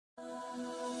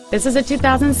This is a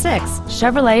 2006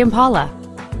 Chevrolet Impala.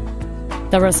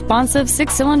 The responsive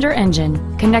 6-cylinder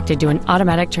engine, connected to an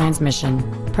automatic transmission,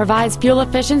 provides fuel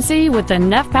efficiency with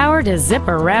enough power to zip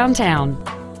around town.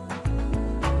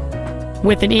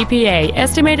 With an EPA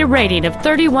estimated rating of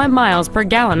 31 miles per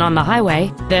gallon on the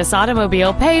highway, this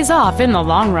automobile pays off in the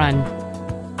long run.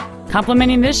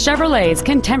 Complementing this Chevrolet's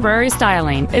contemporary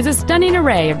styling is a stunning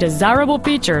array of desirable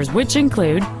features which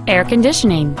include air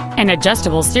conditioning, an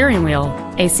adjustable steering wheel,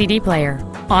 a CD player,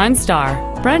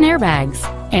 OnStar, front airbags,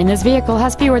 and this vehicle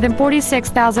has fewer than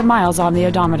 46,000 miles on the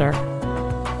odometer.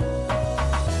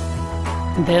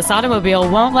 This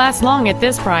automobile won't last long at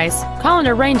this price. Call and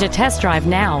arrange a test drive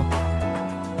now.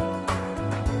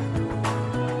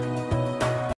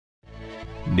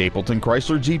 Napleton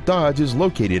Chrysler Jeep Dodge is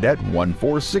located at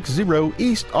 1460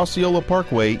 East Osceola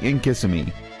Parkway in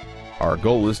Kissimmee. Our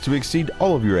goal is to exceed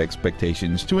all of your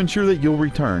expectations to ensure that you'll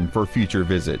return for future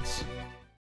visits.